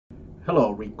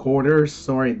Hello, recorders.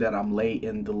 Sorry that I'm late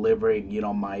in delivering,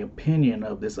 my opinion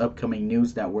of this upcoming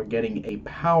news that we're getting a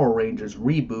Power Rangers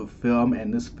reboot film,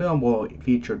 and this film will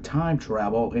feature time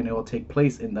travel and it will take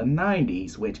place in the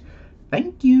 90s, which,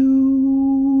 thank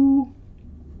you.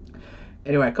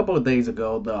 Anyway, a couple of days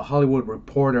ago, the Hollywood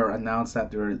Reporter announced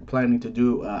that they're planning to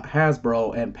do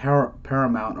Hasbro and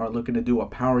Paramount are looking to do a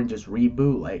Power Rangers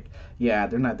reboot. Like, yeah,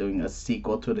 they're not doing a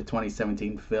sequel to the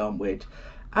 2017 film, which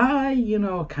I,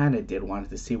 kind of did want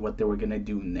to see what they were gonna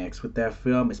do next with that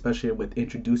film, especially with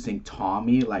introducing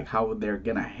Tommy, like how they're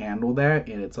gonna handle that.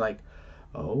 And it's like,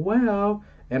 oh well.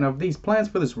 And of these plans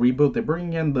for this reboot, they're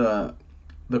bringing in the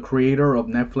creator of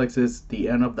Netflix's The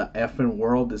End of the Effing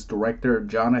World, this director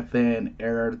Jonathan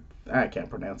Ayer, I can't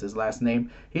pronounce his last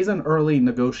name. He's in early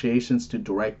negotiations to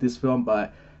direct this film,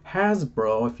 but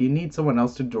Hasbro, if you need someone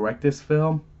else to direct this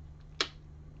film,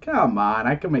 come on,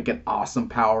 I can make an awesome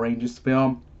Power Rangers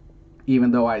film,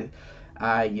 even though I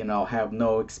have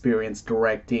no experience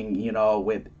directing,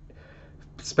 with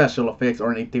special effects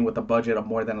or anything with a budget of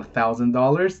more than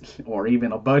 $1,000 or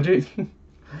even a budget.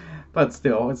 But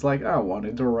still, it's like I want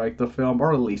to direct the film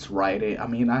or at least write it. I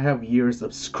mean, I have 6 years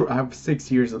of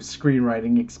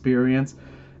screenwriting experience,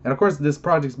 and of course, this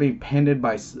project's being penned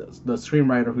by the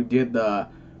screenwriter who did the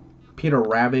Peter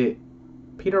Rabbit,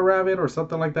 Peter Rabbit or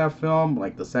something like that film,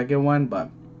 like the second one. But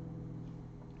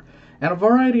and a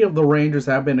variety of the Rangers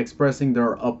have been expressing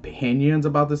their opinions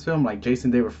about this film, like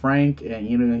Jason David Frank,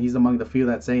 and he's among the few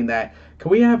that's saying that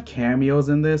can we have cameos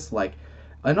in this, like.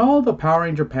 In all the Power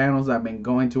Ranger panels I've been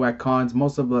going to at cons,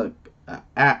 most of the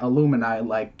alumni,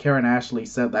 like Karen Ashley,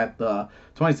 said that the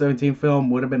 2017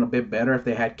 film would have been a bit better if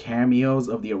they had cameos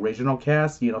of the original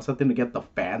cast. Something to get the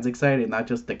fans excited, not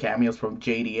just the cameos from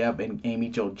JDF and Amy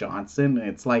Jo Johnson. And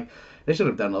it's like they should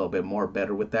have done a little bit more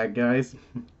better with that, guys.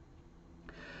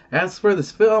 As for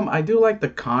this film, I do like the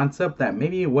concept that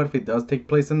maybe what if it does take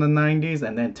place in the 90s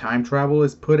and then time travel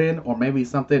is put in, or maybe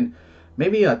something.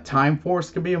 Maybe a time force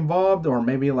could be involved, or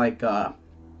maybe like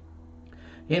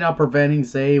preventing,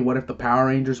 say, what if the Power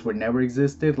Rangers would never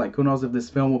existed? Like, who knows if this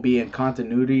film will be in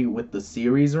continuity with the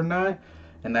series or not?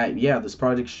 And that, yeah, this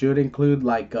project should include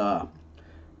like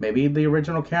maybe the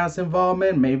original cast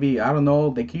involvement. Maybe, I don't know,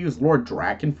 they could use Lord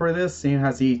Draken for this, seeing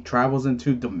as he travels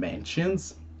into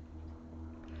dimensions.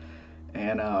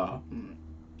 And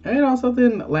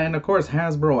something, and of course,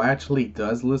 Hasbro actually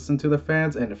does listen to the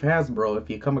fans. And if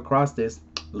you come across this,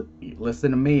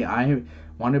 listen to me. I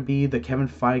want to be the Kevin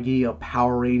Feige of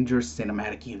Power Rangers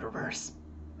Cinematic Universe.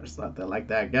 Or something like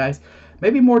that, guys.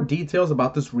 Maybe more details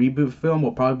about this reboot film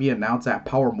will probably be announced at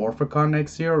Power Morphicon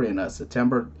next year in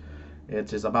September. It's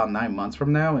just about 9 months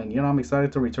from now. And, I'm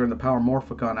excited to return to Power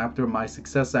Morphicon after my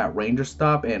success at Ranger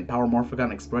Stop and Power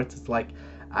Morphicon Express. It's like,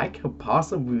 I could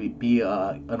possibly be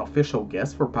an official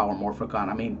guest for Power Morphicon.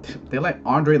 I mean, they let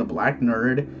Andre the Black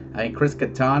Nerd, Chris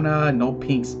Katana, No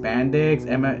Pink Spandex,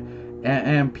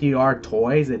 MPR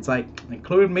Toys. It's like,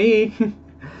 include me.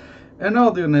 And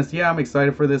all doing this, yeah, I'm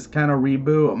excited for this kind of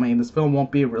reboot. I mean, this film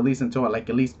won't be released until like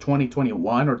at least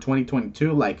 2021 or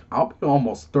 2022. Like, I'll be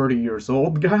almost 30 years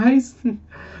old, guys.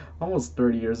 Almost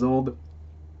 30 years old.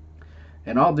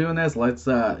 And all doing this, let's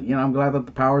I'm glad that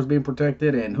the power is being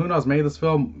protected, and who knows, maybe this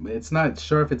film, it's not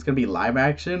sure if it's gonna be live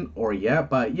action or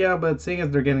yet, but seeing as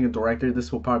they're getting a director,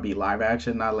 this will probably be live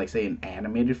action, not like say an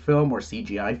animated film or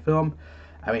CGI film.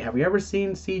 I mean, have you ever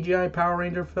seen CGI Power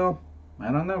Ranger film?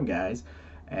 I don't know, guys.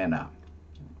 And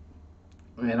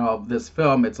this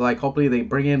film, it's like hopefully they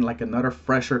bring in like another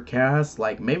fresher cast,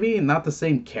 like maybe not the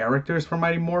same characters from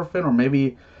Mighty Morphin, or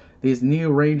maybe these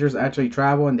new Rangers actually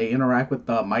travel and they interact with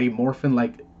the Mighty Morphin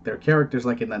like their characters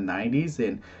like in the 90s,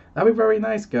 and that'd be very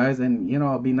nice, guys. And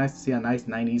it'd be nice to see a nice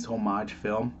 90s homage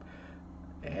film.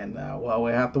 And well,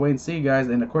 we have to wait and see, guys.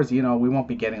 And of course, we won't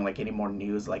be getting like any more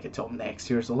news like until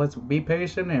next year, so let's be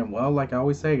patient. And well, like I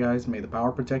always say, guys, may the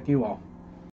power protect you all.